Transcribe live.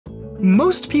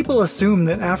Most people assume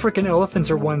that African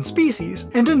elephants are one species,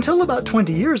 and until about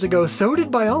 20 years ago, so did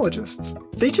biologists.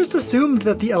 They just assumed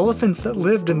that the elephants that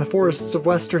lived in the forests of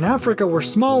Western Africa were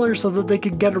smaller so that they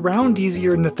could get around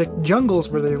easier in the thick jungles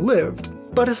where they lived.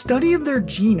 But a study of their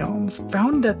genomes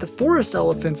found that the forest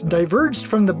elephants diverged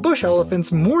from the bush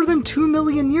elephants more than 2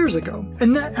 million years ago,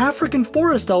 and that African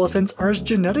forest elephants are as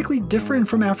genetically different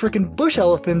from African bush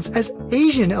elephants as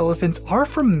Asian elephants are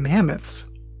from mammoths.